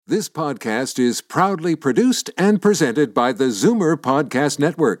This podcast is proudly produced and presented by the Zoomer Podcast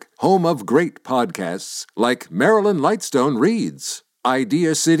Network, home of great podcasts like Marilyn Lightstone Reads,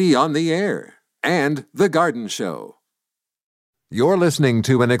 Idea City on the Air, and The Garden Show. You're listening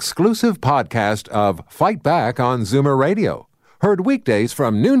to an exclusive podcast of Fight Back on Zoomer Radio. Heard weekdays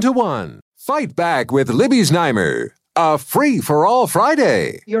from noon to 1. Fight Back with Libby Znaimer. A free-for-all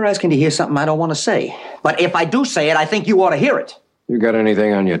Friday. You're asking to hear something I don't want to say. But if I do say it, I think you ought to hear it. You got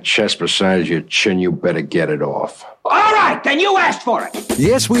anything on your chest besides your chin, you better get it off. All right, then you asked for it.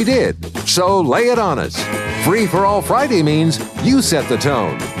 Yes, we did. So lay it on us. Free-for-all Friday means you set the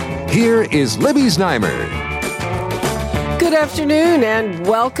tone. Here is Libby Znaimer. Good afternoon and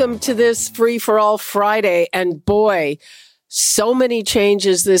welcome to this Free-for-all Friday. And boy, so many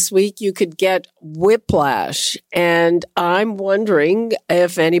changes this week, you could get whiplash. And I'm wondering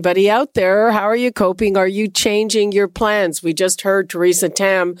if anybody out there, how are you coping? Are you changing your plans? We just heard Theresa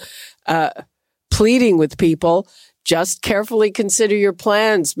Tam pleading with people, just carefully consider your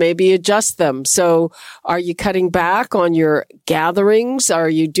plans, maybe adjust them. So are you cutting back on your gatherings? Are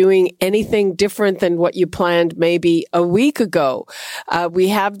you doing anything different than what you planned maybe a week ago? We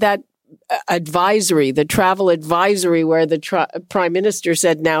have that advisory, the travel advisory, where the Prime Minister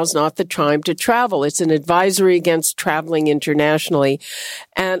said now's not the time to travel. It's an advisory against traveling internationally.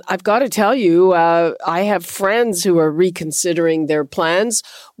 And I've got to tell you, I have friends who are reconsidering their plans.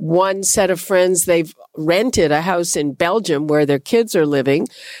 One set of friends, they've rented a house in Belgium where their kids are living.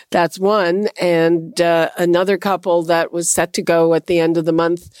 That's one. And another couple that was set to go at the end of the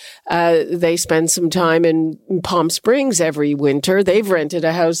month, they spend some time in Palm Springs every winter. They've rented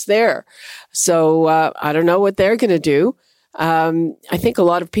a house there. So I don't know what they're going to do. I think a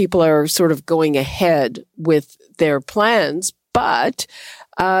lot of people are sort of going ahead with their plans. But,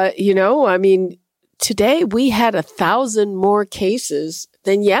 today we had 1,000 more cases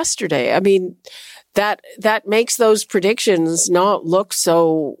than yesterday. I mean, that makes those predictions not look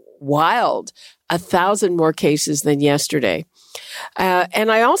so wild. 1,000 more cases than yesterday. And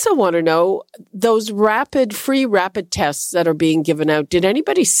I also want to know those free rapid tests that are being given out. Did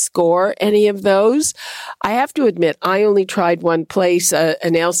anybody score any of those? I have to admit, I only tried one place, an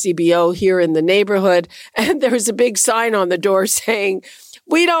LCBO here in the neighborhood, and there was a big sign on the door saying,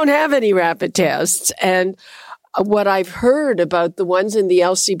 we don't have any rapid tests. And what I've heard about the ones in the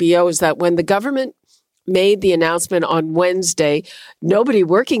LCBO is that when the government made the announcement on Wednesday, nobody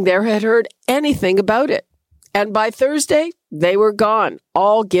working there had heard anything about it. And by Thursday, they were gone,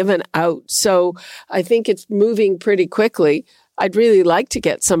 all given out. So I think it's moving pretty quickly. I'd really like to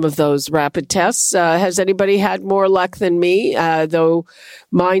get some of those rapid tests. Has anybody had more luck than me? Though,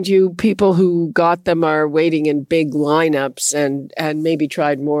 mind you, people who got them are waiting in big lineups and maybe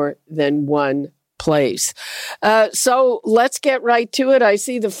tried more than one place. So let's get right to it. I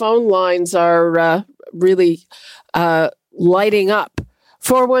see the phone lines are really lighting up.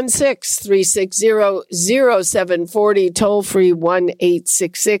 416-360-0740, toll free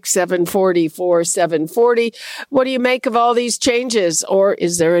 1-866-740-4740. What do you make of all these changes? Or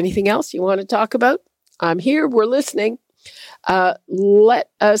is there anything else you want to talk about? I'm here. We're listening.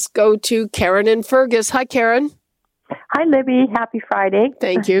 Let us go to Karen in Fergus. Hi, Karen. Hi, Libby. Happy Friday.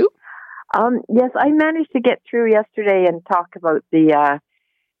 Thank you. Yes, I managed to get through yesterday and talk about the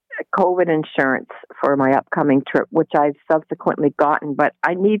COVID insurance for my upcoming trip, which I've subsequently gotten, but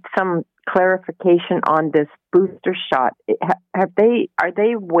I need some clarification on this booster shot. Are they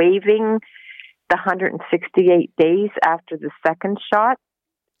waiving the 168 days after the second shot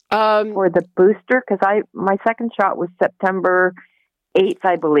for the booster? Because my second shot was September 8th,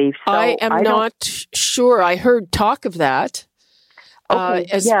 I believe. So I am not sure. I heard talk of that. Okay,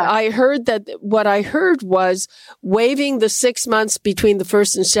 I heard that what I heard was waiving the 6 months between the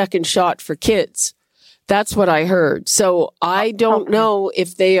first and second shot for kids. That's what I heard. So I don't know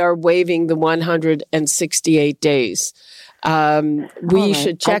if they are waiving the 168 days. We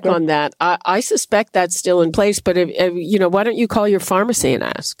should check on that. I suspect that's still in place, but why don't you call your pharmacy and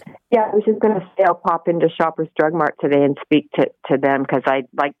ask? Yeah, I was just going to say I'll pop into Shoppers Drug Mart today and speak to them because I'd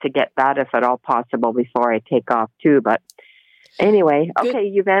like to get that if at all possible before I take off too, but anyway, okay,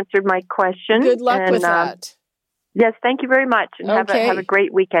 you've answered my question. Good luck with that. Yes, thank you very much, and have a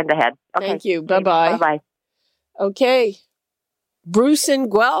great weekend ahead. Okay. Thank you. Bye-bye. Bye-bye. Okay. Bruce in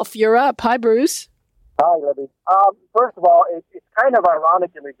Guelph, you're up. Hi, Bruce. Hi, Libby. First of all, it's kind of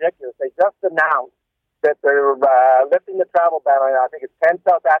ironic and ridiculous. They just announced that they're lifting the travel ban on, I think it's 10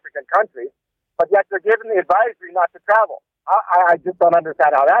 South African countries, but yet they're giving the advisory not to travel. I just don't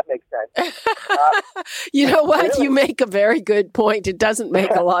understand how that makes sense. You know what? Really? You make a very good point. It doesn't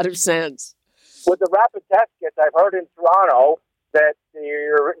make a lot of sense. With the rapid test kits, I've heard in Toronto that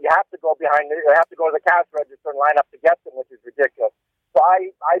you they have to go to the cash register and line up to get them, which is ridiculous. So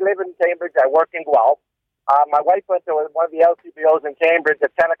I live in Cambridge. I work in Guelph. My wife went to one of the LCBOs in Cambridge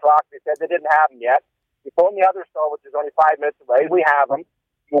at 10 o'clock. They said they didn't have them yet. You phone the other store, which is only 5 minutes away. We have them.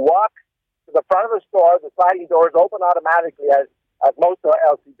 You walk to the front of the store. The sliding doors open automatically as most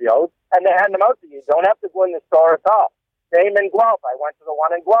LCBOs, and they hand them out to you. You don't have to go in the store at all. Same in Guelph. I went to the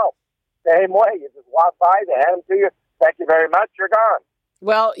one in Guelph. Same way. You just walk by, they hand them to you. Thank you very much. You're gone.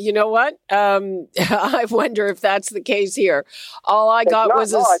 Well, you know what? I wonder if that's the case here. All I got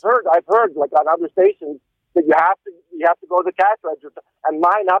was I've heard like on other stations that you have to go to the cash register and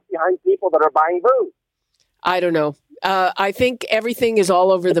line up behind people that are buying booze. I don't know. I think everything is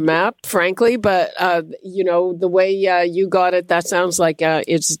all over the map, frankly, but the way you got it, that sounds like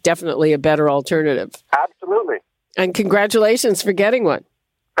it's definitely a better alternative. Absolutely. And congratulations for getting one.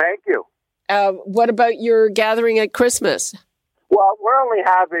 Thank you. What about your gathering at Christmas? Well, we're only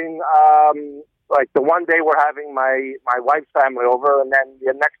having, like the one day we're having my wife's family over, and then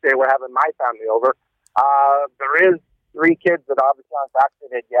the next day we're having my family over. There is 3 kids that obviously aren't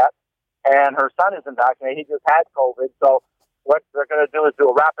vaccinated yet, and her son isn't vaccinated. He just had COVID, so what they're going to do is do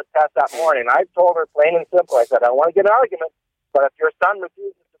a rapid test that morning. I told her plain and simple, I said, I don't want to get an argument, but if your son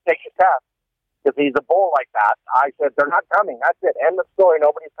refuses to take the test, because he's a bull like that, I said, they're not coming. That's it. End of story.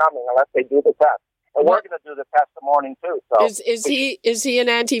 Nobody's coming unless they do the test. And we're going to do the test the morning, too. So Is he an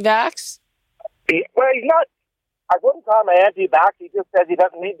anti-vax? He's not. I wouldn't call him an anti-vax. He just says he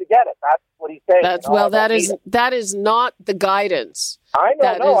doesn't need to get it. That's what he's saying. That is not the guidance. I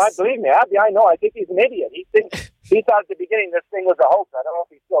know. Believe me, Abby, I know. I think he's an idiot. He thought at the beginning this thing was a hoax. I don't know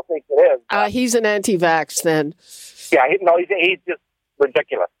if he still thinks it is. He's an anti-vax then. Yeah, he's just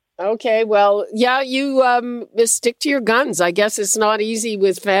ridiculous. Okay, well, yeah, you stick to your guns. I guess it's not easy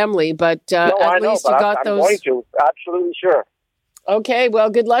with family, but at least you got those. I'm going to. Absolutely sure. Okay,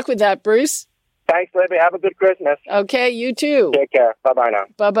 well, good luck with that, Bruce. Thanks, Libby. Have a good Christmas. Okay, you too. Take care. Bye-bye now.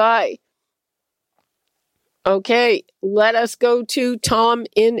 Bye-bye. Okay, let us go to Tom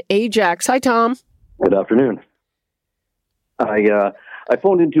in Ajax. Hi, Tom. Good afternoon. I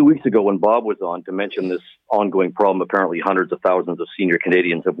phoned in 2 weeks ago when Bob was on to mention this ongoing problem. Apparently, hundreds of thousands of senior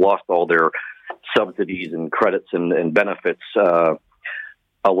Canadians have lost all their subsidies and credits and benefits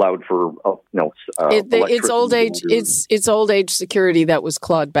allowed for it's old age. It's old age security that was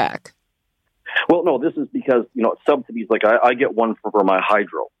clawed back. Well, no, this is because subsidies. Like I get one for my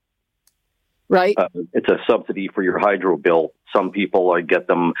hydro. Right. It's a subsidy for your hydro bill. Some people get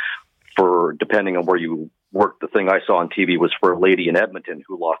them for depending on where you work. The thing I saw on TV was for a lady in Edmonton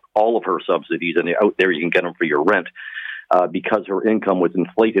who lost all of her subsidies, and out there you can get them for your rent because her income was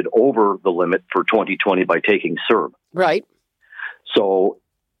inflated over the limit for 2020 by taking CERB. Right. So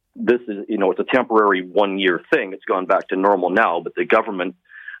this is, it's a temporary 1-year thing. It's gone back to normal now, but the government,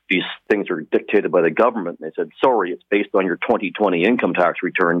 these things are dictated by the government. And they said, sorry, it's based on your 2020 income tax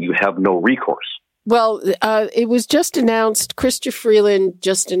return. You have no recourse. Well, it was just announced, Chrystia Freeland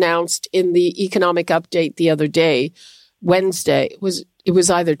just announced in the economic update the other day, Wednesday, it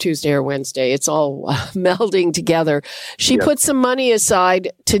was either Tuesday or Wednesday. It's all melding together. She put some money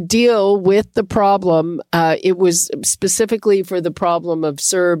aside to deal with the problem. It was specifically for the problem of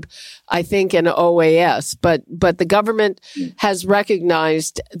CERB, I think, and OAS. But the government has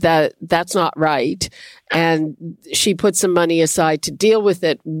recognized that that's not right. And she put some money aside to deal with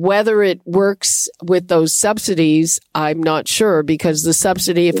it. Whether it works with those subsidies, I'm not sure, because the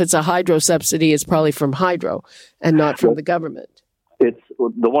subsidy, if it's a hydro subsidy, is probably from hydro and not from the government. It's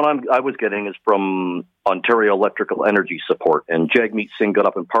the one I was getting is from Ontario Electrical Energy Support, and Jagmeet Singh got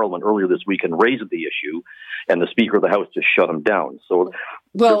up in Parliament earlier this week and raised the issue, and the Speaker of the House just shut him down. So,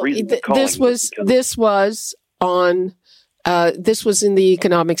 well, this was in the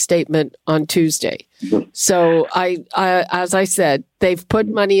economic statement on Tuesday. Mm-hmm. So I, as I said, they've put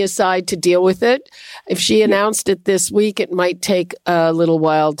money aside to deal with it. If she announced it this week, it might take a little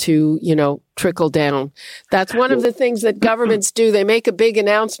while to, trickle down. That's one of the things that governments do. They make a big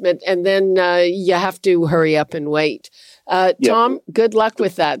announcement and then you have to hurry up and wait. Tom, good luck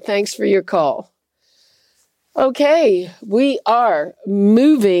with that. Thanks for your call. Okay, we are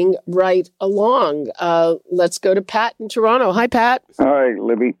moving right along. Let's go to Pat in Toronto. Hi, Pat. Hi,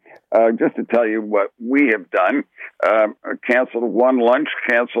 Libby. Just to tell you what we have done, canceled one lunch,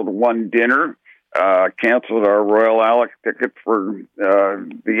 canceled one dinner, canceled our Royal Alex ticket for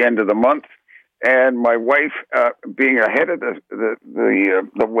the end of the month. And my wife, being ahead of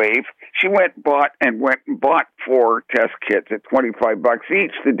the wave, she went and bought 4 test kits at $25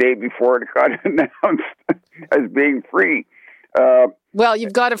 each the day before it got announced as being free. Well,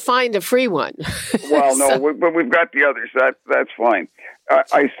 you've got to find a free one. Well, no, but we've got the others. That's fine.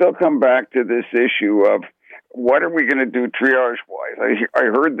 I still come back to this issue of what are we going to do triage-wise? I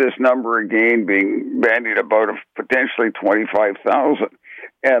heard this number again being bandied about of potentially 25,000.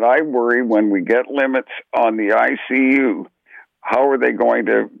 And I worry when we get limits on the ICU, how are they going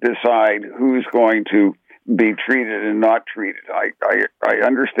to decide who's going to be treated and not treated? I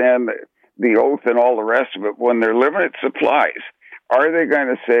understand the oath and all the rest of it. When they're limited supplies, are they going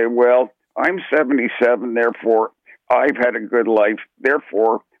to say, well, I'm 77, therefore I've had a good life,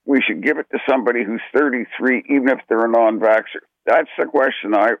 therefore we should give it to somebody who's 33, even if they're a non-vaxxer? That's the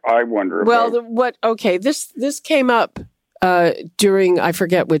question I wonder about. Well, this came up during, I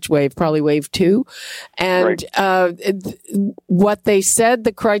forget which wave, probably wave 2. And what they said,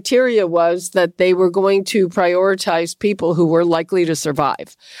 the criteria was that they were going to prioritize people who were likely to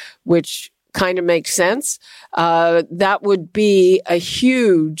survive, which kind of makes sense. That would be a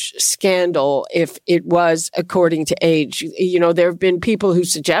huge scandal if it was according to age. You know, there have been people who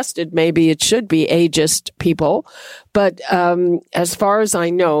suggested maybe it should be ageist people. But as far as I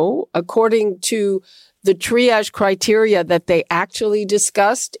know, according to the triage criteria that they actually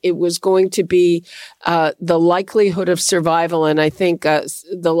discussed, it was going to be the likelihood of survival, and I think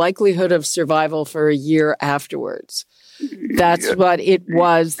the likelihood of survival for a year afterwards. That's what it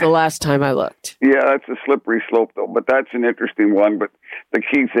was the last time I looked. Yeah, that's a slippery slope, though, but that's an interesting one. But the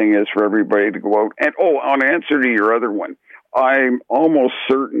key thing is for everybody to go out. And, on answer to your other one, I'm almost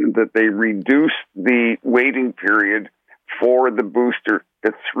certain that they reduced the waiting period for the booster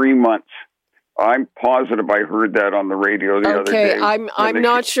to 3 months. I'm positive I heard that on the radio the other day. Okay, I'm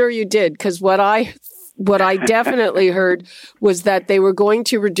not sure you did, because what I definitely heard was that they were going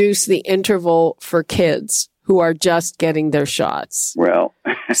to reduce the interval for kids who are just getting their shots. Well.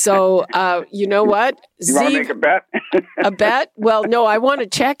 So, you know what? You want to make a bet? A bet? Well, no, I want to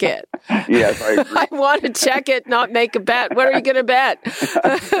check it. Yes, I agree. I want to check it, not make a bet. What are you going to bet?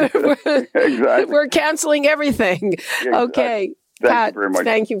 Exactly. We're canceling everything. Yeah, okay. Thank Pat, you very much.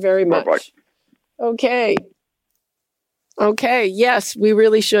 Thank you very much. Bye-bye. Okay. Yes, we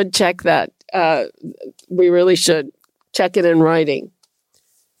really should check that. We really should check it in writing.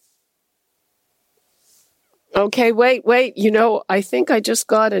 Okay, wait. You know, I think I just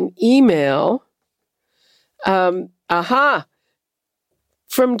got an email. From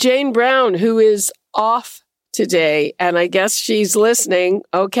Jane Brown, who is off today, and I guess she's listening.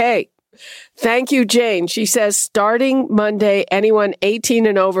 Okay. Thank you, Jane. She says, starting Monday, anyone 18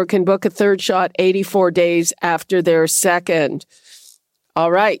 and over can book a third shot 84 days after their second.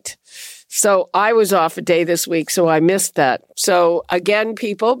 All right. So I was off a day this week, so I missed that. So again,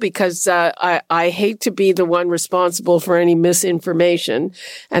 people, because I hate to be the one responsible for any misinformation.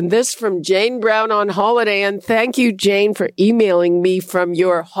 And this from Jane Brown on holiday. And thank you, Jane, for emailing me from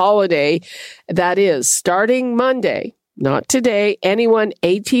your holiday. That is starting Monday, not today. Anyone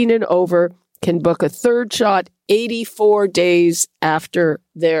 18 and over can book a third shot 84 days after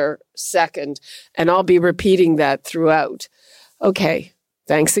their second. And I'll be repeating that throughout. Okay.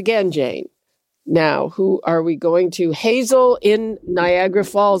 Thanks again, Jane. Now, who are we going to? Hazel in Niagara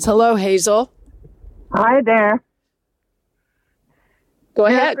Falls. Hello, Hazel. Hi there. Go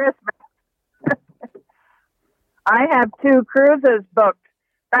ahead. I have 2 cruises booked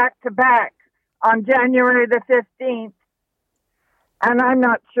back to back on January the 15th, and I'm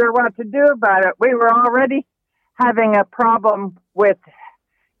not sure what to do about it. We were already having a problem with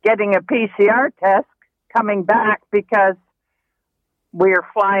getting a PCR test coming back because we're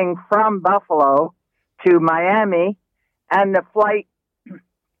flying from Buffalo to Miami, and the flight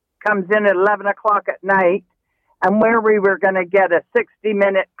comes in at 11 o'clock at night, and where we were going to get a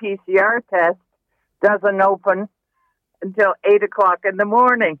 60-minute PCR test doesn't open until 8 o'clock in the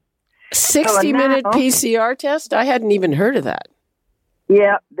morning. 60-minute PCR test? I hadn't even heard of that.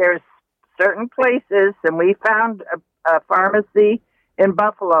 Yeah, there's certain places, and we found a pharmacy in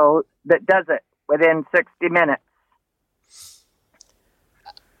Buffalo that does it within 60 minutes.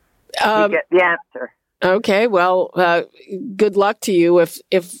 You get the answer. Okay, well, good luck to you if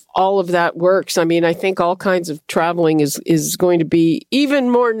all of that works. I mean, I think all kinds of traveling is going to be even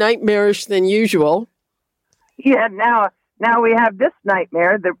more nightmarish than usual. Yeah, now we have this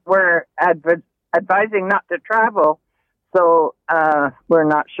nightmare that we're advising not to travel, so we're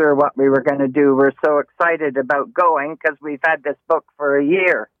not sure what we were going to do. We're so excited about going because we've had this book for a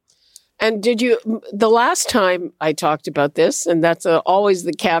year. And the last time I talked about this, and that's always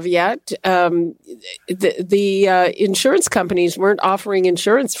the caveat, the insurance companies weren't offering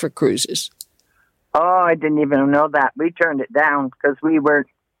insurance for cruises. Oh, I didn't even know that. We turned it down because we were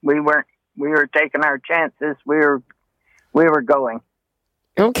taking our chances. We were we were going.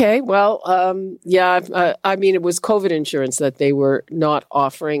 Okay, well, I mean, it was COVID insurance that they were not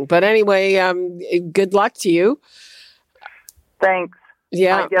offering. But anyway, good luck to you. Thanks.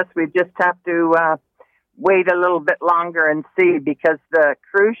 Yeah. I guess we just have to wait a little bit longer and see, because the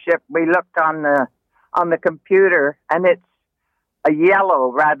cruise ship, we looked on the computer, and it's a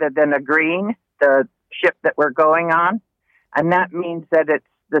yellow rather than a green, the ship that we're going on. And that means that it's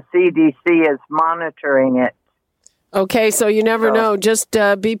the CDC is monitoring it. Okay, so you never know. Just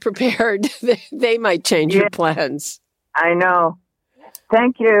be prepared. They might change your plans. I know.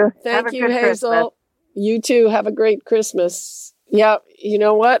 Thank you. Thank you, Hazel. Christmas. You too. Have a great Christmas. Yeah, you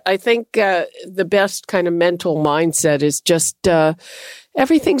know what? I think the best kind of mental mindset is just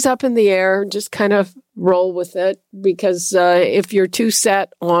everything's up in the air. Just kind of roll with it, because if you're too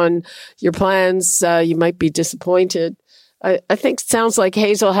set on your plans, you might be disappointed. I think it sounds like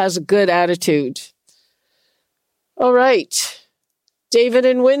Hazel has a good attitude. All right. David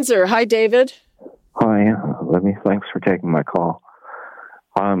in Windsor. Hi, David. Hi. Thanks for taking my call.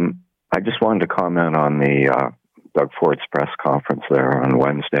 I just wanted to comment on the Doug Ford's press conference there on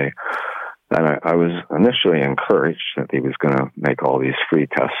Wednesday. And I was initially encouraged that he was going to make all these free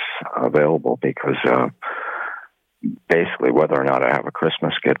tests available, because basically whether or not I have a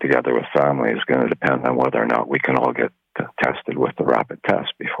Christmas get-together with family is going to depend on whether or not we can all get tested with the rapid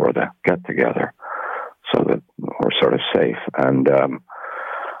test before the get-together, so that we're sort of safe. And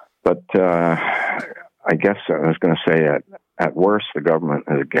but I guess I was going to say at worst, the government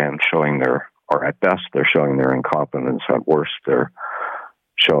is again showing or at best, they're showing their incompetence. At worst, they're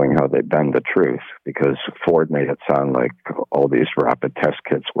showing how they bend the truth, because Ford made it sound like all these rapid test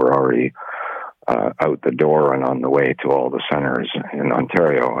kits were already out the door and on the way to all the centers in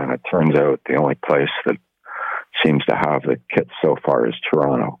Ontario. And it turns out the only place that seems to have the kits so far is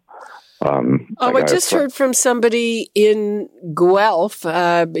Toronto. I just heard from somebody in Guelph,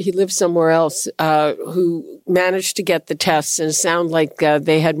 he lives somewhere else, who managed to get the tests, and it sounded like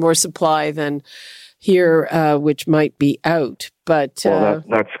they had more supply than here, which might be out. But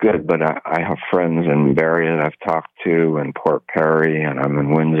that's good. But I have friends in Barrie that I've talked to, and Port Perry, and I'm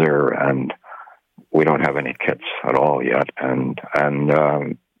in Windsor, and we don't have any kits at all yet. And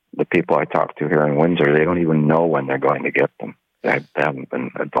the people I talk to here in Windsor, they don't even know when they're going to get them. They haven't been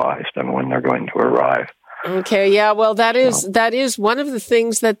advised on when they're going to arrive. Okay, yeah, well, that is one of the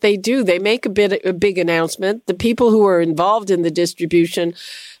things that they do. They make a big announcement. The people who are involved in the distribution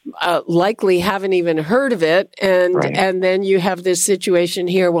likely haven't even heard of it, and then you have this situation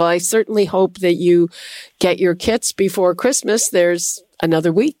here. Well, I certainly hope that you get your kits before Christmas. There's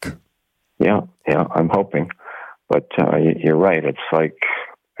another week. Yeah, I'm hoping, but you're right. It's like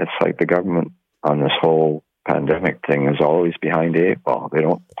the government on this whole pandemic thing is always behind the eight ball. They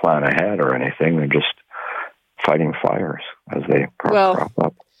don't plan ahead or anything. They're just fighting fires as they crop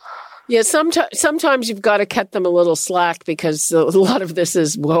up. Yeah, sometimes you've got to cut them a little slack, because a lot of this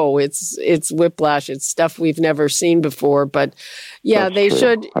is, it's whiplash. It's stuff we've never seen before. But yeah, that's they true.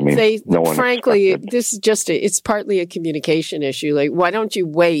 should. I mean, frankly, this is it's partly a communication issue. Like, why don't you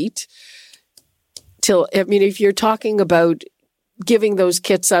wait till? I mean, if you're talking about giving those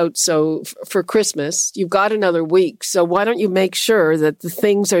kits out for Christmas, you've got another week. So why don't you make sure that the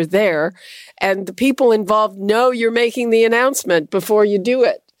things are there and the people involved know you're making the announcement before you do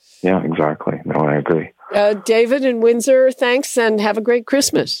it? Yeah, exactly. No, I agree. David in Windsor, thanks, and have a great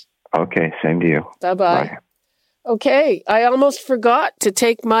Christmas. Okay, same to you. Bye-bye. Bye. Okay, I almost forgot to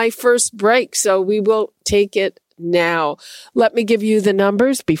take my first break, so we will take it now. Let me give you the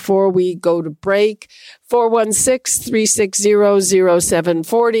numbers before we go to break.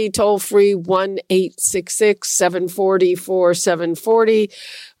 416-360-0740, toll free 1-866-740-4740.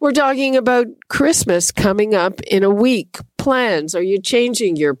 We're talking about Christmas coming up in a week. Plans. Are you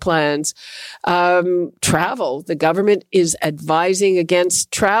changing your plans? Travel. The government is advising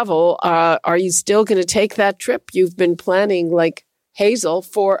against travel. Are you still going to take that trip you've been planning, like Hazel,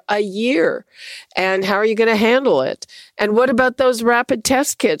 for a year? And how are you going to handle it? And what about those rapid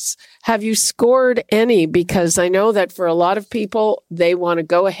test kits? Have you scored any? Because I know that for a lot of people, they want to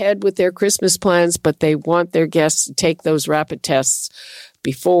go ahead with their Christmas plans, but they want their guests to take those rapid tests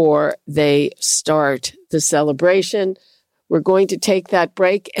before they start the celebration. We're going to take that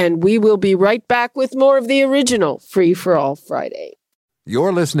break, and we will be right back with more of the original Free for All Friday.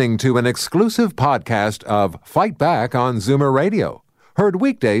 You're listening to an exclusive podcast of Fight Back on Zoomer Radio. Heard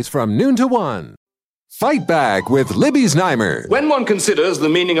weekdays from noon to 1. Fight Back with Libby Znaimer. When one considers the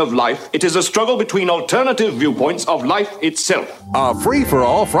meaning of life, it is a struggle between alternative viewpoints of life itself. A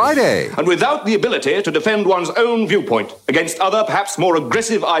free-for-all Friday. And without the ability to defend one's own viewpoint against other, perhaps more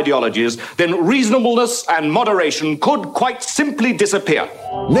aggressive ideologies, then reasonableness and moderation could quite simply disappear.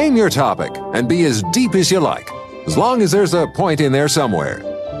 Name your topic and be as deep as you like, as long as there's a point in there somewhere.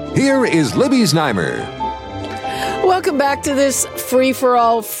 Here is Libby Znaimer. Welcome back to this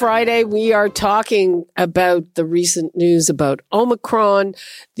Free-for-All Friday. We are talking about the recent news about Omicron,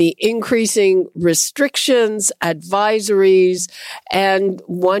 the increasing restrictions, advisories, and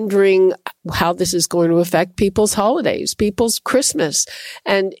wondering how this is going to affect people's holidays, people's Christmas.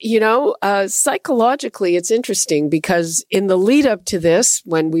 And, psychologically, it's interesting because in the lead up to this,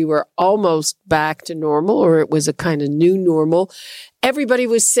 when we were almost back to normal, or it was a kind of new normal, everybody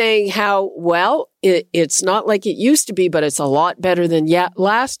was saying how, it's not like it used to be, but it's a lot better than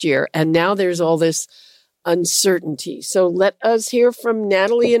last year. And now there's all this uncertainty. So let us hear from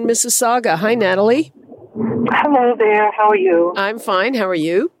Natalie in Mississauga. Hi, Natalie. Hello there. How are you? I'm fine. How are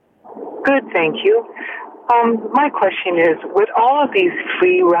you? Good, thank you. My question is, with all of these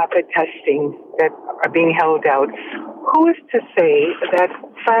free rapid testing that are being held out, who is to say that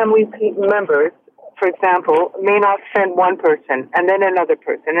family members, for example, may not send one person and then another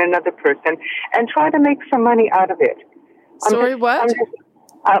person and try to make some money out of it? What?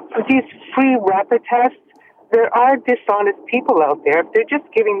 For these free rapid tests, there are dishonest people out there. If they're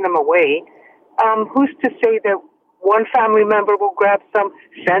just giving them away, who's to say that one family member will grab some,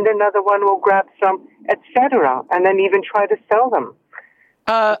 send another one will grab some, etc., and then even try to sell them?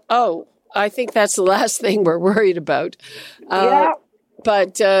 I think that's the last thing we're worried about. Yeah.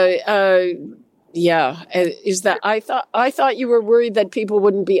 But yeah, is that I thought you were worried that people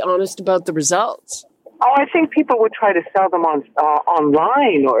wouldn't be honest about the results. Oh, I think people would try to sell them on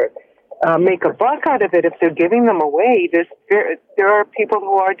online or make a buck out of it if they're giving them away. There are people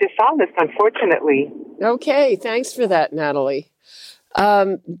who are dishonest, unfortunately. Okay, thanks for that, Natalie.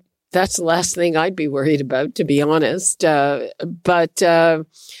 That's the last thing I'd be worried about, to be honest. But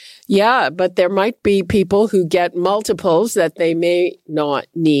there might be people who get multiples that they may not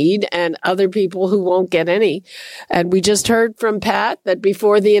need and other people who won't get any. And we just heard from Pat that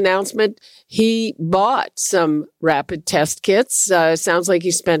before the announcement, he bought some rapid test kits. Sounds like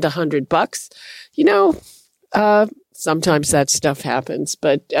he spent $100. Sometimes that stuff happens.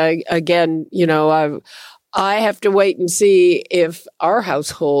 But again, I have to wait and see if our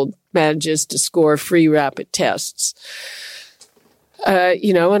household manages to score free rapid tests. And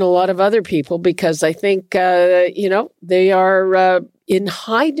a lot of other people, because I think, they are in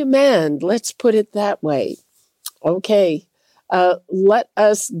high demand. Let's put it that way. Okay. Let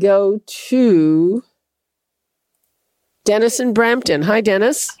us go to Dennis in Brampton. Hi,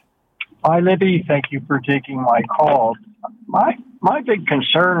 Dennis. Hi, Libby. Thank you for taking my call. My big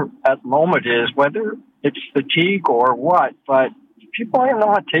concern at the moment is whether it's fatigue or what, but people are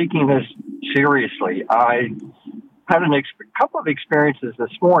not taking this seriously. I had a couple of experiences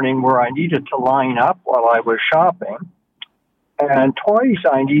this morning where I needed to line up while I was shopping, and twice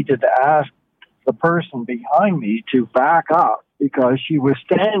I needed to ask the person behind me to back up because she was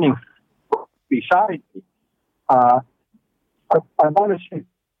standing beside me. I want to say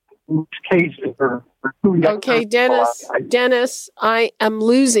in this case, for two young Okay, Dennis, I am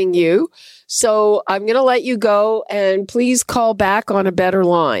losing you, so I'm going to let you go, and please call back on a better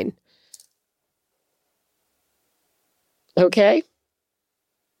line. Okay.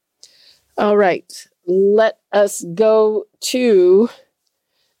 All right. Let us go to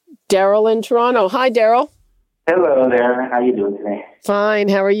Daryl in Toronto. Hi, Daryl. Hello there. How you doing today? Fine.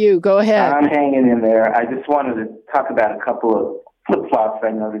 How are you? Go ahead. I'm hanging in there. I just wanted to talk about a couple of flip-flops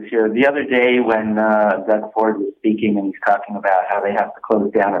I noticed here. The other day when Doug Ford was speaking and he's talking about how they have to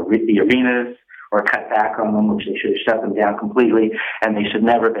close down the arenas or cut back on them, which they should have shut them down completely, and they should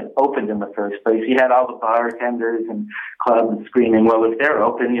never have been opened in the first place. He had all the bartenders and clubs screaming, well, if they're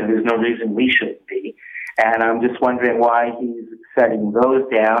open, there's no reason we shouldn't be. And I'm just wondering why he's setting those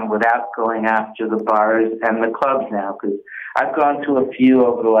down without going after the bars and the clubs now, because I've gone to a few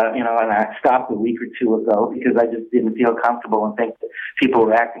over the last, and I stopped a week or two ago because I just didn't feel comfortable and think that people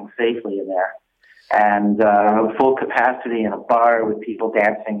were acting safely in there. And full capacity in a bar with people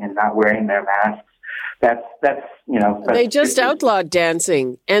dancing and not wearing their masks. That's They just outlawed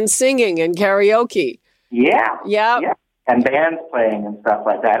dancing and singing and karaoke. Yeah. Yeah. And bands playing and stuff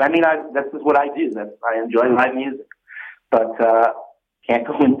like that. I mean, this is what I do. I enjoy live music, but can't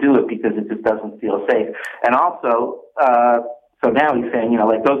go and do it because it just doesn't feel safe. And also, So now he's saying,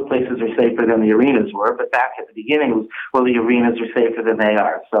 like those places are safer than the arenas were, but back at the beginning it was, well, the arenas are safer than they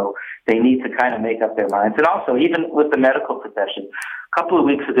are. So they need to kind of make up their minds. And also, even with the medical profession, a couple of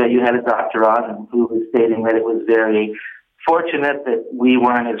weeks ago you had a Dr. Ozen who was stating that it was very fortunate that we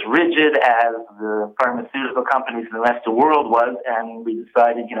weren't as rigid as the pharmaceutical companies in the rest of the world was, and we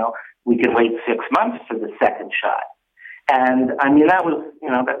decided, we could wait 6 months for the second shot. And I mean, that was,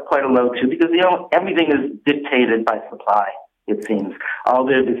 that's quite a low too, because, everything is dictated by supply, it seems. All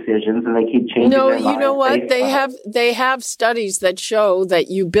their decisions, and they keep changing their minds. No, you know what? They have studies that show that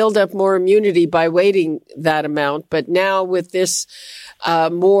you build up more immunity by waiting that amount. But now with this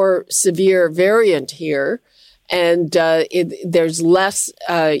more severe variant here, and there's less,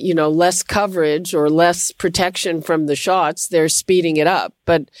 less coverage or less protection from the shots, they're speeding it up.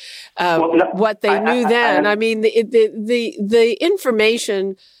 But what they knew then, the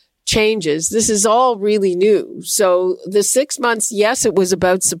information changes. This is all really new. So the 6 months, yes, it was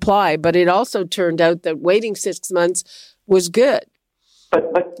about supply, but it also turned out that waiting 6 months was good.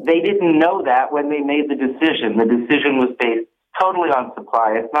 But they didn't know that when they made the decision. The decision was based totally on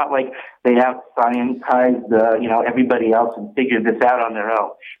supply. It's not like they have scientized, everybody else and figured this out on their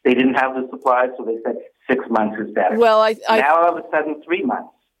own. They didn't have the supply, so they said 6 months is better. Well, now all of a sudden 3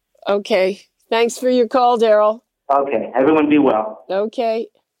 months. Okay. Thanks for your call, Daryl. Okay. Everyone be well. Okay.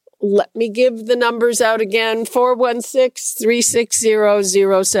 Let me give the numbers out again.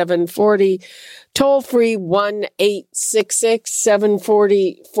 416-360-0740. Toll free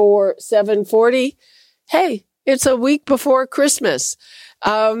 1-866-740-4740. Hey, it's a week before Christmas.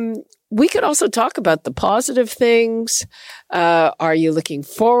 We could also talk about the positive things. Are you looking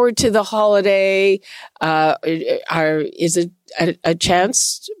forward to the holiday? Is it a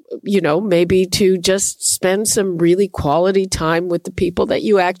chance, maybe to just spend some really quality time with the people that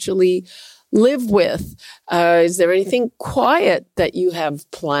you actually live with? Is there anything quiet that you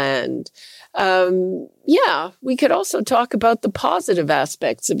have planned? We could also talk about the positive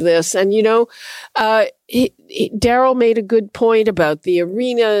aspects of this. And, Daryl made a good point about the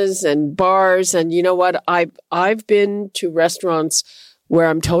arenas and bars. And you know what? I've been to restaurants where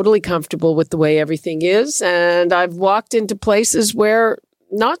I'm totally comfortable with the way everything is. And I've walked into places where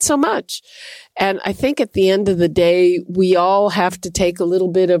not so much. And I think at the end of the day, we all have to take a little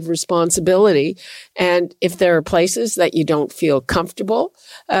bit of responsibility. And if there are places that you don't feel comfortable,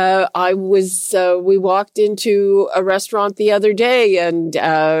 we walked into a restaurant the other day and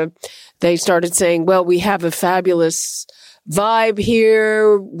they started saying, well, we have a fabulous vibe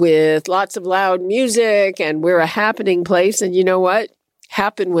here with lots of loud music and we're a happening place. And you know what?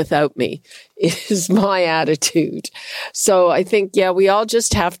 Happen without me is my attitude. So I think, we all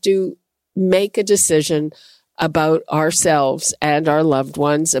just have to make a decision about ourselves and our loved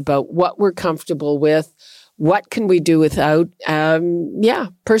ones, about what we're comfortable with, what can we do without,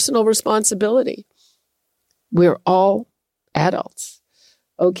 personal responsibility. We're all adults.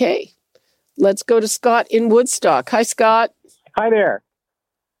 Okay, let's go to Scott in Woodstock. Hi, Scott. Hi there.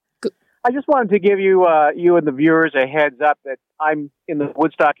 I just wanted to give you and the viewers a heads up that I'm in the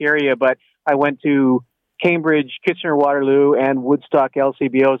Woodstock area, but I went to Cambridge, Kitchener-Waterloo, and Woodstock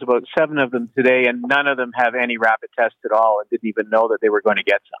LCBOs, about 7 of them today, and none of them have any rapid tests at all and didn't even know that they were going to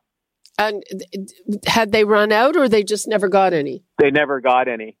get some. And had they run out or they just never got any? They never got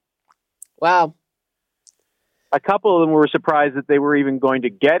any. Wow. A couple of them were surprised that they were even going to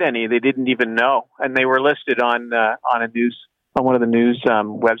get any. They didn't even know, and they were listed on one of the news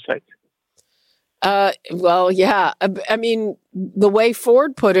websites. I mean, the way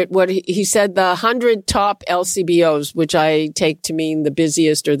Ford put it, what he said, the 100 top LCBOs, which I take to mean the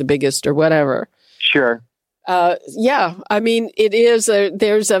busiest or the biggest or whatever. Sure. I mean, there's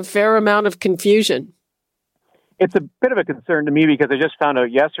a fair amount of confusion. It's a bit of a concern to me because I just found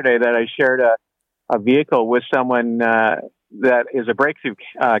out yesterday that I shared a vehicle with someone that is a breakthrough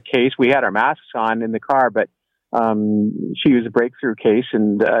case. We had our masks on in the car, but she was a breakthrough case,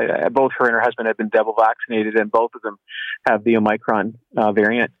 and both her and her husband have been double vaccinated, and both of them have the Omicron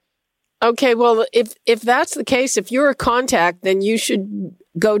variant. Okay, well, if that's the case, if you're a contact, then you should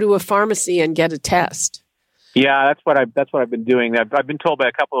go to a pharmacy and get a test. Yeah, that's what I've been doing. I've been told by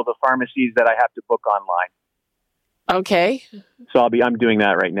a couple of the pharmacies that I have to book online. Okay. So I'm doing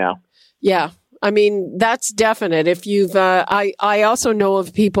that right now. Yeah. I mean, that's definite. If you've, I also know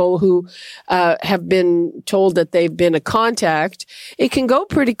of people who have been told that they've been a contact. It can go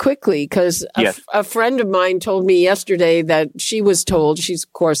pretty quickly because a friend of mine told me yesterday that she was told, she's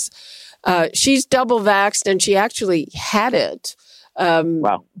double vaxxed and she actually had it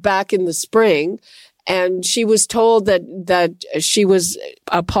back in the spring. And she was told that she was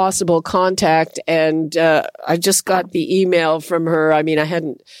a possible contact. And I just got the email from her. I mean, I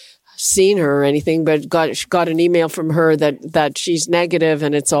hadn't seen her or anything, but got an email from her that she's negative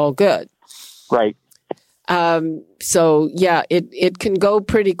and it's all good. Right. So yeah, it can go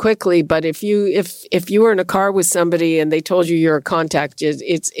pretty quickly, but if you were in a car with somebody and they told you you're a contact,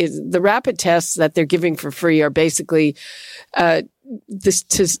 it's the rapid tests that they're giving for free are basically, this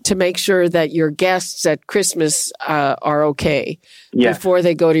to make sure that your guests at Christmas, are okay before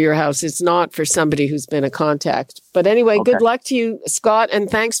they go to your house. It's not for somebody who's been a contact. But anyway, Good luck to you, Scott. And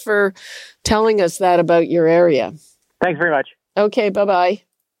thanks for telling us that about your area. Thanks very much. Okay. Bye-bye.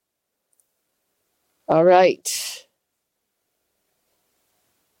 All right.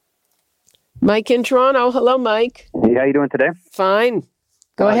 Mike in Toronto. Hello, Mike. Hey, how you doing today? Fine.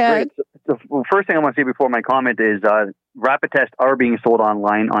 Go ahead. The first thing I want to say before my comment is rapid tests are being sold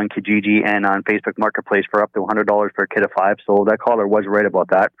online on Kijiji and on Facebook Marketplace for up to $100 for a kit of 5. So that caller was right about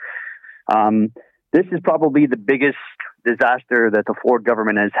that. This is probably the biggest disaster that the Ford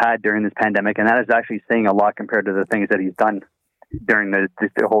government has had during this pandemic, and that is actually saying a lot compared to the things that he's done during the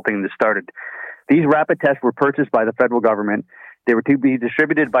whole thing that started. These rapid tests were purchased by the federal government. They were to be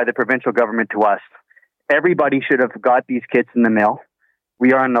distributed by the provincial government to us. Everybody should have got these kits in the mail.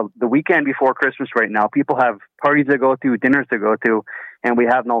 We are on the weekend before Christmas right now. People have parties to go to, dinners to go to, and we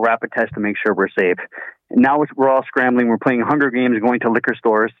have no rapid test to make sure we're safe. And now we're all scrambling. We're playing Hunger Games, going to liquor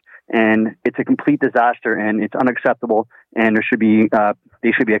stores, and it's a complete disaster, and it's unacceptable, and there should be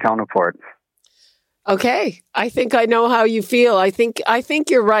they should be accounted for it. Okay. I think I know how you feel. I think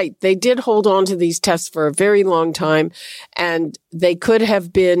you're right. They did hold on to these tests for a very long time, and they could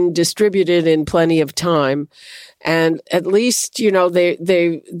have been distributed in plenty of time. And at least,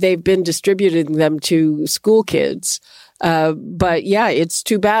 they've been distributing them to school kids. But yeah, it's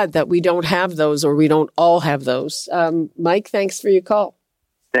too bad that we don't have those, or we don't all have those. Mike, thanks for your call.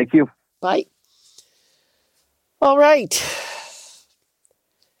 Thank you. Bye. All right.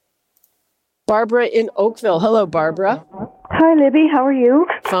 Barbara in Oakville. Hello, Barbara. Hi, Libby. How are you?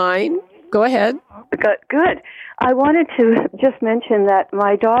 Fine. Go ahead. Good. I wanted to just mention that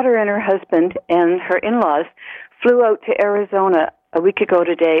my daughter and her husband and her in-laws flew out to Arizona a week ago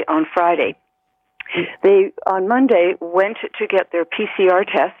today on Friday. They, on Monday, went to get their PCR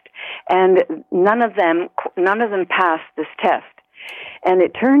test, and none of them passed this test. And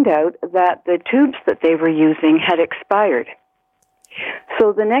it turned out that the tubes that they were using had expired.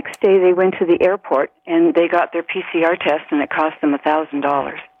 So the next day they went to the airport and they got their PCR test, and it cost them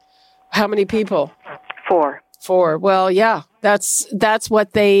 $1,000. How many people? 4. 4. Well, yeah, that's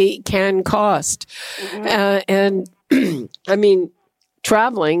what they can cost. Mm-hmm. And I mean,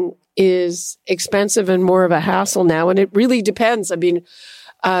 traveling is expensive and more of a hassle now. And it really depends. I mean,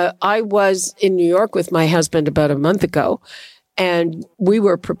 I was in New York with my husband about a month ago, and we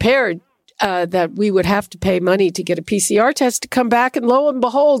were prepared that we would have to pay money to get a PCR test to come back. And lo and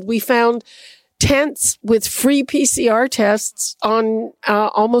behold, we found tents with free PCR tests on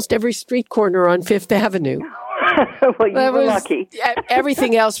almost every street corner on Fifth Avenue. Well, you were lucky.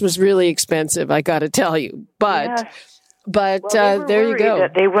 Everything else was really expensive, I got to tell you. But there you go.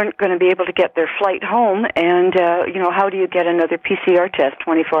 That they weren't going to be able to get their flight home, and how do you get another PCR test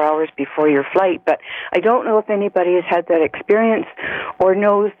 24 hours before your flight? But I don't know if anybody has had that experience or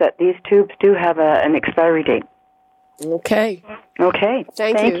knows that these tubes do have an expiry date. Okay.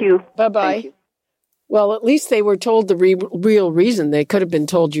 Thank you. Bye-bye. Thank you. Well, at least they were told the real reason. They could have been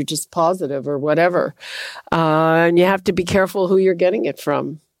told you're just positive or whatever. And you have to be careful who you're getting it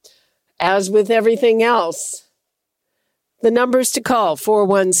from. As with everything else. The numbers to call,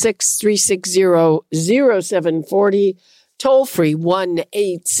 416-360-0740, toll free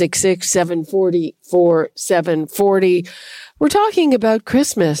 1-866-740-4740. We're talking about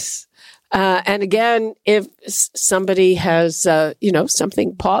Christmas. And again, if somebody has,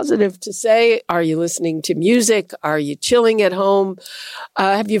 something positive to say, are you listening to music? Are you chilling at home?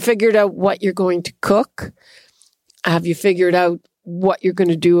 Have you figured out what you're going to cook? Have you figured out what you're going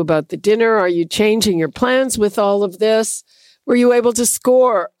to do about the dinner? Are you changing your plans with all of this? Were you able to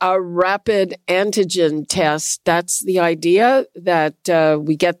score a rapid antigen test? That's the idea, that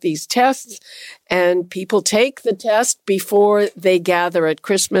we get these tests and people take the test before they gather at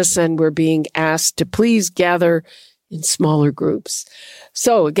Christmas, and we're being asked to please gather in smaller groups.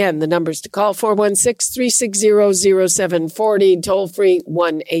 So again, the numbers to call, 416-360-0740, toll free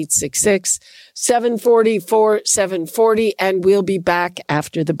 1-866-740-4740, and we'll be back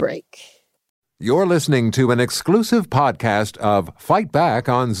after the break. You're listening to an exclusive podcast of Fight Back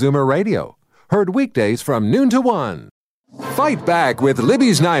on Zoomer Radio. Heard weekdays from noon to 1. Fight Back with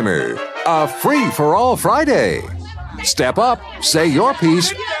Libby Znaimer. a free-for-all Friday. Step up, say your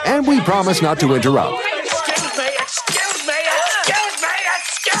piece, and we promise not to interrupt. Excuse me!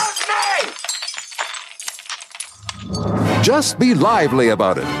 Just be lively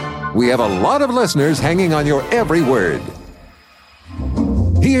about it. We have a lot of listeners hanging on your every word.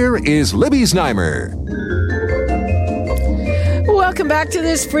 Here is Libby Znaimer. Welcome back to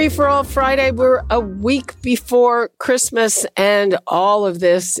this Free for All Friday. We're a week before Christmas, and all of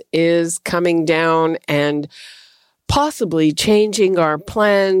this is coming down and possibly changing our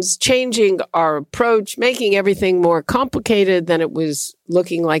plans, changing our approach, making everything more complicated than it was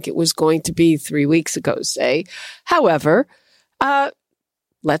looking like it was going to be 3 weeks ago, say. However,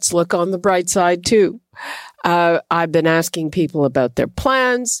 let's look on the bright side, too. I've been asking people about their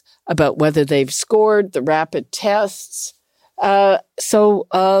plans, about whether they've scored the rapid tests. So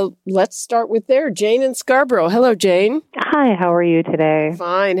let's start with there. Jane in Scarborough. Hello, Jane. Hi, how are you today?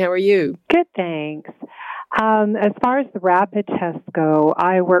 Fine. How are you? Good, thanks. As far as the rapid tests go,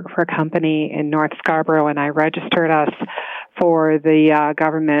 I work for a company in North Scarborough, and I registered us for the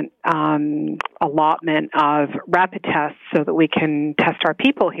government allotment of rapid tests so that we can test our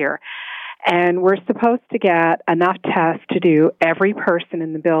people here. And we're supposed to get enough tests to do every person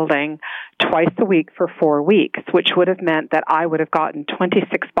in the building twice a week for 4 weeks, which would have meant that I would have gotten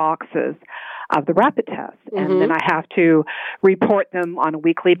 26 boxes of the rapid tests. Mm-hmm. And then I have to report them on a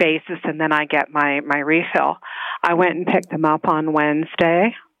weekly basis, and then I get my refill. I went and picked them up on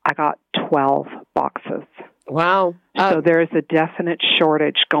Wednesday. I got 12 boxes. Wow. So there's a definite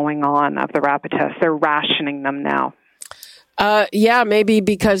shortage going on of the rapid tests. They're rationing them now. Yeah, maybe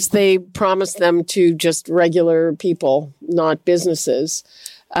because they promised them to just regular people, not businesses.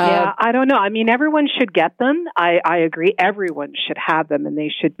 Yeah, I don't know. I mean, everyone should get them. I agree. Everyone should have them, and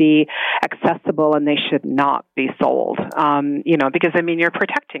they should be accessible, and they should not be sold. Because, I mean, you're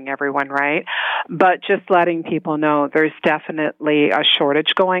protecting everyone, right? But just letting people know there's definitely a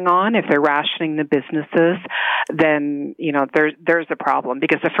shortage going on. If they're rationing the businesses, then, there's a problem.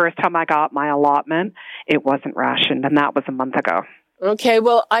 Because the first time I got my allotment, it wasn't rationed, and that was a month ago. Okay,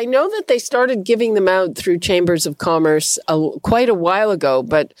 well, I know that they started giving them out through Chambers of Commerce quite a while ago,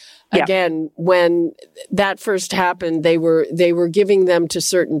 but again, when that first happened, they were giving them to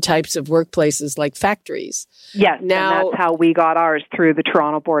certain types of workplaces like factories. Yes, now, and that's how we got ours through the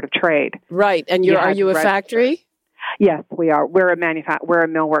Toronto Board of Trade. Right, and are you a factory? Yes, we are. We're a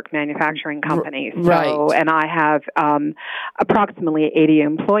millwork manufacturing company. So, right. And I have approximately 80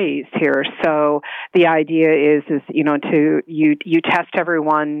 employees here. So the idea is you test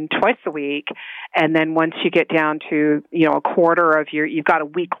everyone twice a week, and then once you get down to a quarter of you've got a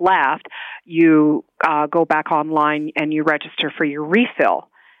week left, you go back online and you register for your refill.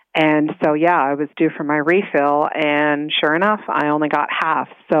 And so, I was due for my refill, and sure enough, I only got half.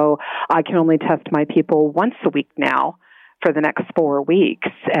 So I can only test my people once a week now for the next 4 weeks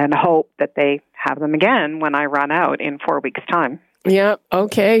and hope that they have them again when I run out in 4 weeks' time. Yeah,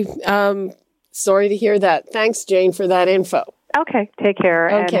 okay. Sorry to hear that. Thanks, Jane, for that info. Okay, take care,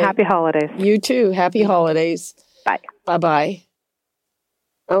 and happy holidays. You too. Happy holidays. Bye. Bye-bye.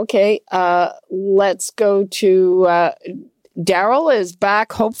 Okay, let's go to... Daryl is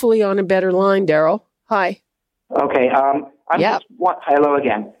back, hopefully on a better line. Daryl, hi. Okay. Hello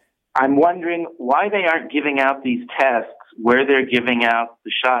again. I'm wondering why they aren't giving out these tests where they're giving out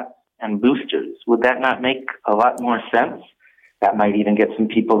the shots and boosters. Would that not make a lot more sense? That might even get some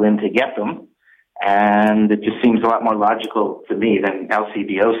people in to get them. And it just seems a lot more logical to me than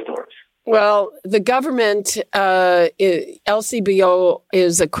LCBO stores. Well, the government, LCBO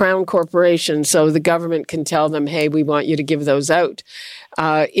is a crown corporation, so the government can tell them, hey, we want you to give those out.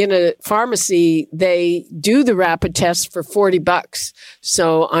 In a pharmacy, they do the rapid tests for $40.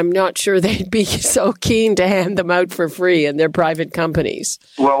 So I'm not sure they'd be so keen to hand them out for free, and they're private companies.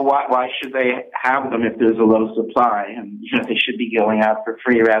 Well, why should they have them if there's a low supply? And they should be going out for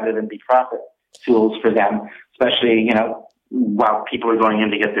free rather than be profit tools for them, especially, while people are going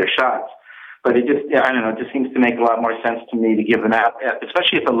in to get their shots. But it just seems to make a lot more sense to me to give them out,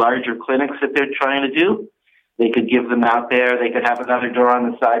 especially at the larger clinics that they're trying to do. They could give them out there. They could have another door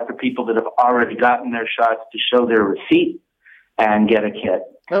on the side for people that have already gotten their shots to show their receipt and get a kit.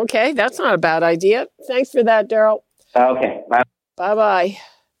 Okay, that's not a bad idea. Thanks for that, Daryl. Okay, bye. Bye-bye.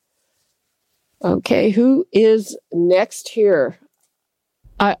 Okay, who is next here?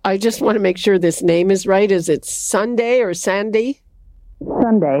 I just want to make sure this name is right. Is it Sunday or Sandy?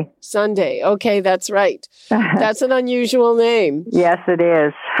 Sunday. Okay, that's right. That's an unusual name. Yes, it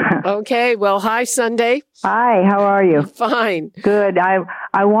is. Okay, well, hi, Sunday. Hi, how are you? Fine. Good.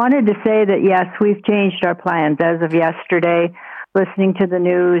 I wanted to say that, yes, we've changed our plans as of yesterday. listening to the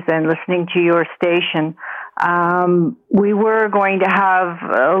news and listening to your station. We were going to have,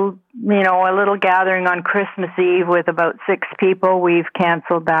 a little gathering on Christmas Eve with about 6 people. We've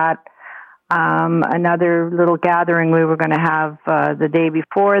canceled that. Another little gathering we were going to have the day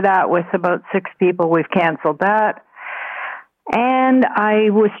before that with about 6 people. We've canceled that. And I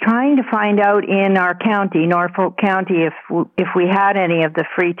was trying to find out in our county, Norfolk County, if we had any of the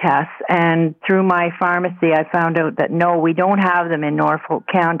free tests. And through my pharmacy, I found out that no, we don't have them in Norfolk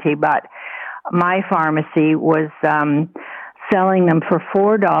County, but my pharmacy was selling them for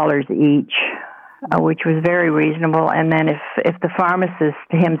 $4 each, which was very reasonable. And then if the pharmacist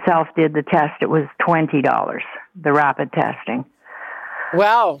himself did the test, it was $20, the rapid testing.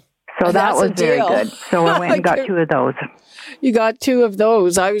 Wow. So that was very good. So I went and got 2 of those. You got 2 of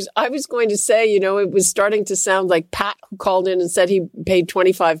those. I was going to say, it was starting to sound like Pat, who called in and said he paid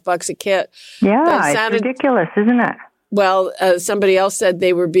 $25 a kit. Yeah, it's ridiculous, isn't it? Well, somebody else said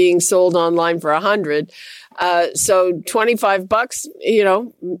they were being sold online for $100. So $25,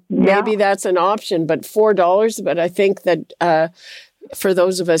 maybe that's an option, but $4. But I think that for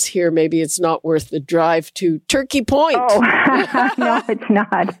those of us here, maybe it's not worth the drive to Turkey Point. Oh, no, it's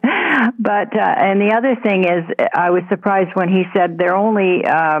not. But, and the other thing is, I was surprised when he said they're only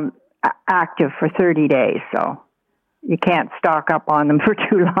active for 30 days. So you can't stock up on them for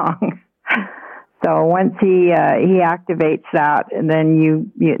too long. So once he activates that, and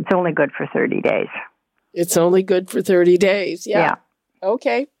then it's only good for 30 days. It's only good for 30 days. Yeah.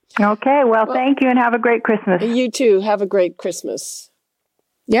 Okay. Okay. Well, thank you and have a great Christmas. You too. Have a great Christmas.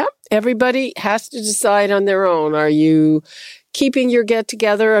 Yeah. Everybody has to decide on their own. Are you keeping your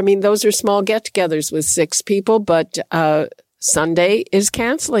get-together? I mean, those are small get-togethers with 6 people, but Sunday is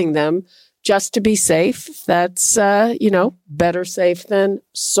canceling them just to be safe. That's, better safe than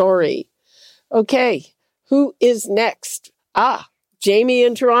sorry. Okay. Who is next? Jamie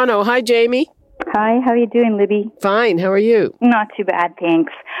in Toronto. Hi, Jamie. Hi, how are you doing, Libby? Fine. How are you? Not too bad,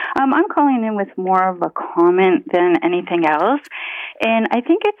 thanks. I'm calling in with more of a comment than anything else. And I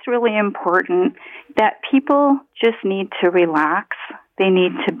think it's really important that people just need to relax. They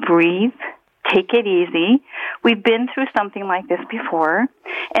need to breathe, take it easy. We've been through something like this before.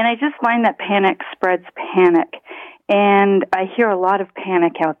 And I just find that panic spreads panic. And I hear a lot of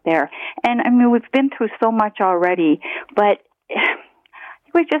panic out there. And I mean, we've been through so much already, but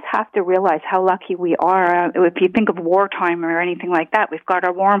we just have to realize how lucky we are. If you think of wartime or anything like that, we've got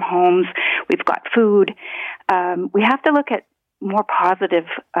our warm homes, we've got food. We have to look at more positive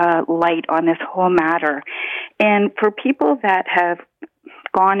light on this whole matter. And for people that have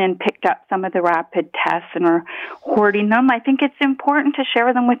gone and picked up some of the rapid tests and are hoarding them, I think it's important to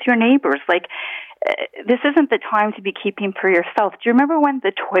share them with your neighbors. Like, this isn't the time to be keeping for yourself. Do you remember when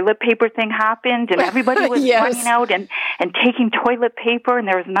the toilet paper thing happened and everybody was running out and taking toilet paper and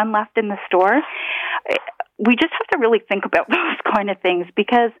there was none left in the store? We just have to really think about those kind of things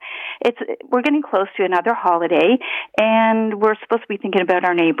because we're getting close to another holiday and we're supposed to be thinking about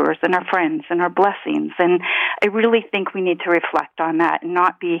our neighbors and our friends and our blessings. And I really think we need to reflect on that and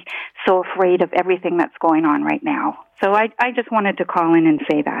not be so afraid of everything that's going on right now. So I just wanted to call in and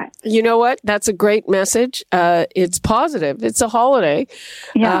say that. You know what? That's a great message. It's positive. It's a holiday.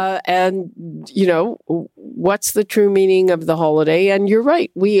 Yeah. And, what's the true meaning of the holiday? And you're right.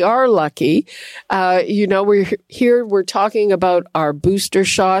 We are lucky. We're talking about our booster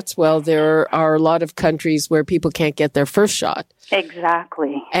shots. Well, there are a lot of countries where people can't get their first shot.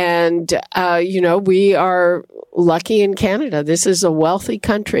 Exactly. And, we are lucky in Canada. This is a wealthy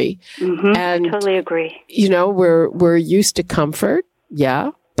country. Mm-hmm. And, I totally agree. We're used to comfort.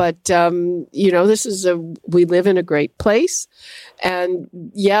 Yeah. But, we live in a great place. And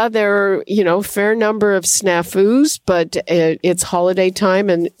yeah, there are, fair number of snafus, but it's holiday time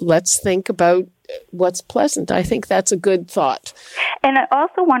and let's think about what's pleasant. I think that's a good thought. And I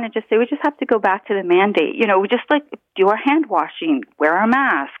also wanted to say we just have to go back to the mandate. We just do our hand washing, wear our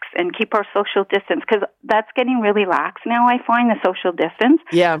masks, and keep our social distance because that's getting really lax now. I find the social distance.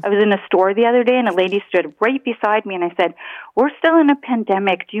 Yeah. I was in a store the other day and a lady stood right beside me and I said, "We're still in a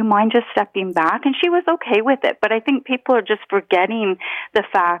pandemic. Do you mind just stepping back?" And she was okay with it. But I think people are just forgetting the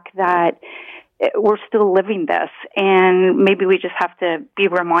fact that we're still living this, and maybe we just have to be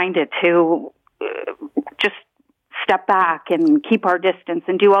reminded to just step back and keep our distance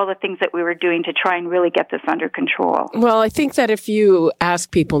and do all the things that we were doing to try and really get this under control. Well, I think that if you ask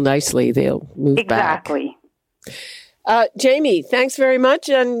people nicely, they'll move exactly. back. Jamie, thanks very much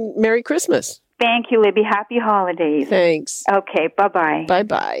and Merry Christmas. Thank you, Libby. Happy holidays. Thanks. Okay, bye-bye.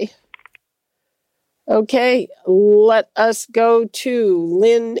 Bye-bye. Okay, let us go to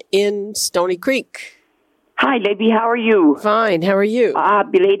Lynn in Stony Creek. Hi, Libby. How are you? Fine. How are you?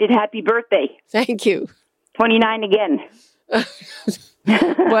 Belated happy birthday. Thank you. 29 again.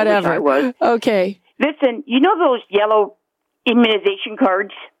 Whatever. I was. Okay. Listen, you know those yellow immunization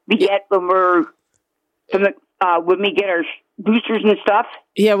cards we get when when we get our boosters and stuff?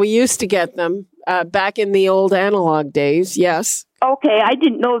 Yeah, we used to get them back in the old analog days. Yes. Okay, I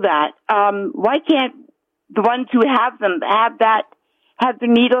didn't know that. Why can't the ones who have them have the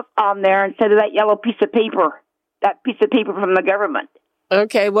needle on there instead of that yellow piece of paper? That piece of paper from the government.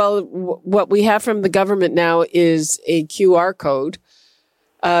 Okay, well, what we have from the government now is a QR code.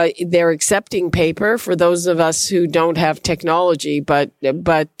 They're accepting paper for those of us who don't have technology, but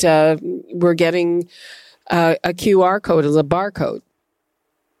we're getting a QR code as a barcode.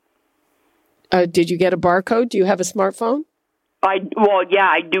 Did you get a barcode? Do you have a smartphone? I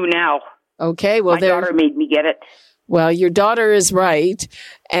do now. Okay, well, my daughter made me get it. Well, your daughter is right,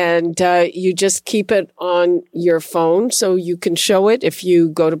 and you just keep it on your phone so you can show it if you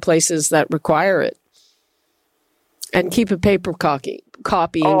go to places that require it. And keep a paper copy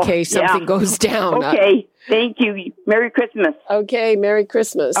in case something goes down. Okay, thank you. Merry Christmas. Okay, Merry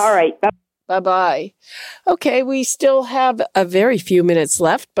Christmas. All right. Bye-bye. Okay, we still have a very few minutes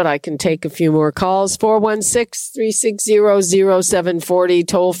left, but I can take a few more calls. 416-360-0740,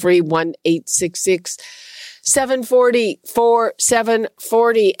 toll free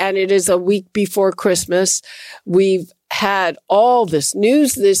 1-866-740-4740, and it is a week before Christmas. We've had all this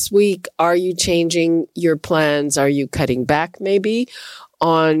news this week. Are you changing your plans? Are you cutting back maybe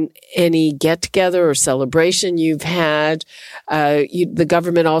on any get-together or celebration you've had? The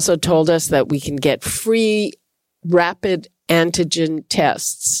government also told us that we can get free rapid antigen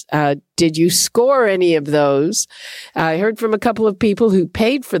tests. Did you score any of those? I heard from a couple of people who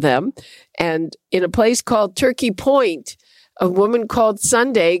paid for them, and in a place called Turkey Point, a woman called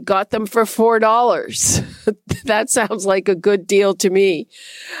Sunday got them for $4. That sounds like a good deal to me.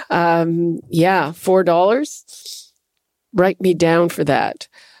 $4. Write me down for that.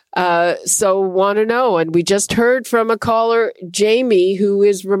 So want to know. And we just heard from a caller, Jamie, who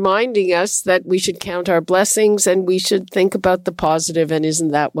is reminding us that we should count our blessings and we should think about the positive. And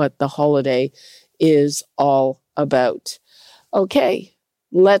isn't that what the holiday is all about? Okay,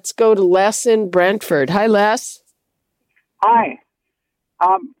 let's go to Les in Brantford. Hi, Les. Hi.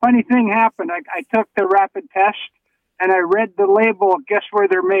 Funny thing happened. I took the rapid test and I read the label. Guess where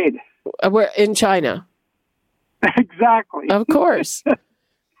they're made? We're in China. Exactly. Of course.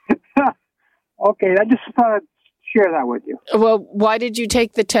 Okay, I just thought I'd share that with you. Well, why did you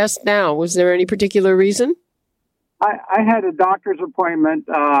take the test now? Was there any particular reason? I had a doctor's appointment,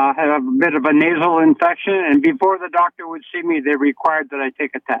 had a bit of a nasal infection, and before the doctor would see me, they required that I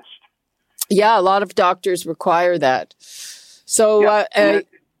take a test. Yeah, a lot of doctors require that. So,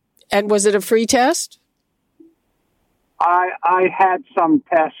 and was it a free test? I had some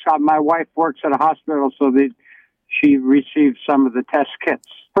tests. My wife works at a hospital, so she received some of the test kits.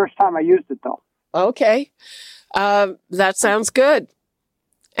 First time I used it, though. Okay. That sounds good.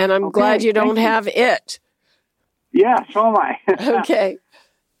 And I'm glad you don't have it. Yeah, so am I. Okay.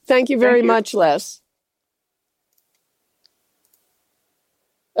 Thank you very much, Les.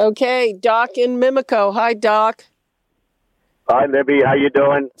 Okay, Doc in Mimico. Hi, Doc. Hi, Libby. How you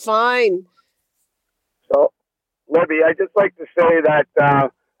doing? Fine. So, Libby, I'd just like to say that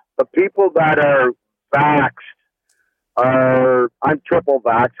the people that are vaxxed I'm triple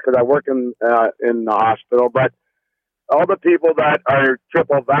vaxxed because I work in the hospital, but all the people that are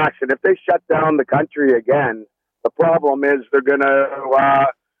triple vaxxed, and if they shut down the country again, the problem is they're going to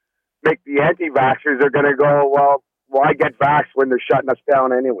make the anti-vaxxers, they're going to go, well, why get vaxxed when they're shutting us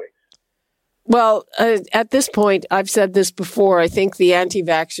down anyway? Well, at this point, I've said this before, I think the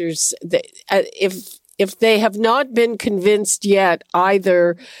anti-vaxxers, if they have not been convinced yet,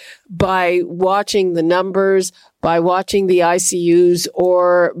 either by watching the numbers, by watching the ICUs,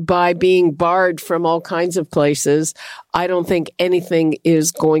 or by being barred from all kinds of places, I don't think anything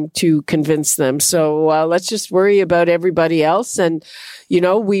is going to convince them. So let's just worry about everybody else. And,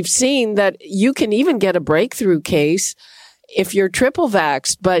 we've seen that you can even get a breakthrough case if you're triple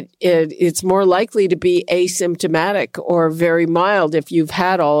vaxxed, but it's more likely to be asymptomatic or very mild if you've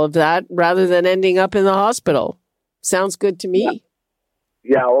had all of that rather than ending up in the hospital. Sounds good to me.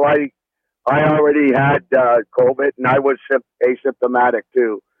 Yeah, well, I already had COVID and I was asymptomatic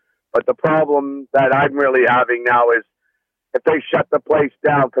too. But the problem that I'm really having now is if they shut the place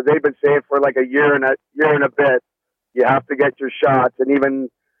down, because they've been saying for like a year and a bit, you have to get your shots. And even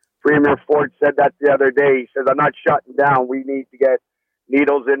Premier Ford said that the other day. He says, I'm not shutting down. We need to get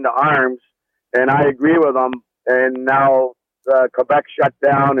needles into arms. And I agree with him. And now Quebec shut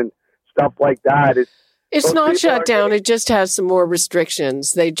down and stuff like that. It's Those not people shut are down. getting- It just has some more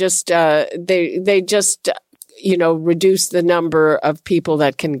restrictions. They just reduce the number of people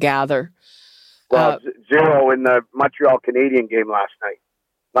that can gather. Well, 0 in the Montreal Canadian game last night.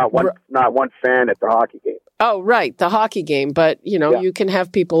 Not one fan at the hockey game. Oh, right, the hockey game. But you can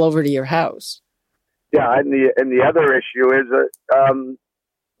have people over to your house. Yeah, and the other issue is that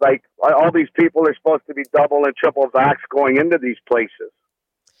like all these people are supposed to be double and triple vax going into these places.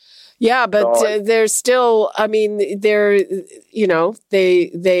 Yeah, but they're still. I mean, they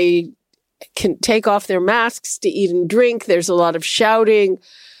can take off their masks to eat and drink. There's a lot of shouting.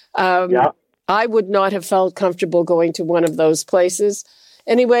 I would not have felt comfortable going to one of those places.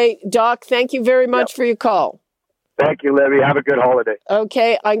 Anyway, Doc, thank you very much for your call. Thank you, Libby. Have a good holiday.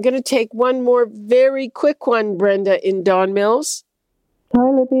 Okay, I'm going to take one more very quick one, Brenda, in Don Mills. Hi,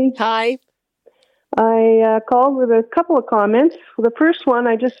 Libby. Hi. I called with a couple of comments. The first one,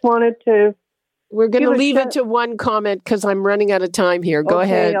 I just wanted to... We're going to leave it to one comment because I'm running out of time here. Go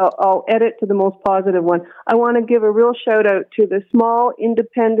ahead. I'll edit to the most positive one. I want to give a real shout out to the small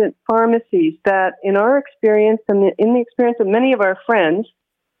independent pharmacies that, in our experience and in the experience of many of our friends,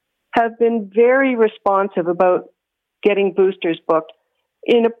 have been very responsive about getting boosters booked.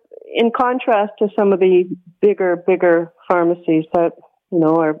 In contrast to some of the bigger pharmacies that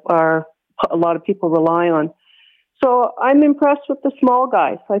are a lot of people rely on. So I'm impressed with the small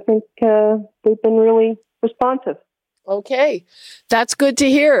guys. I think they've been really responsive. Okay. That's good to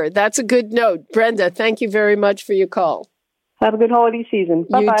hear. That's a good note. Brenda, thank you very much for your call. Have a good holiday season.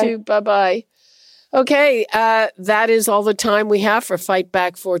 Bye-bye. You too. Bye-bye. Okay, that is all the time we have for Fight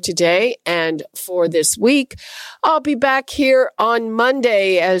Back for today and for this week. I'll be back here on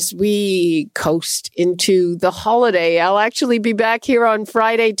Monday as we coast into the holiday. I'll actually be back here on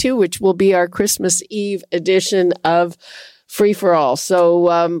Friday too, which will be our Christmas Eve edition of Free for All.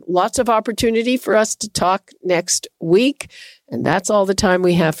 So lots of opportunity for us to talk next week. And that's all the time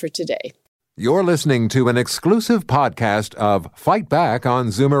we have for today. You're listening to an exclusive podcast of Fight Back on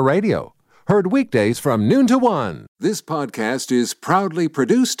Zoomer Radio. Heard weekdays from noon to 1. This podcast is proudly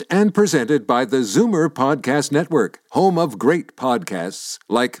produced and presented by the Zoomer Podcast Network, home of great podcasts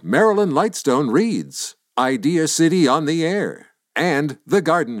like Marilyn Lightstone Reads, Idea City on the Air, and The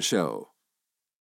Garden Show.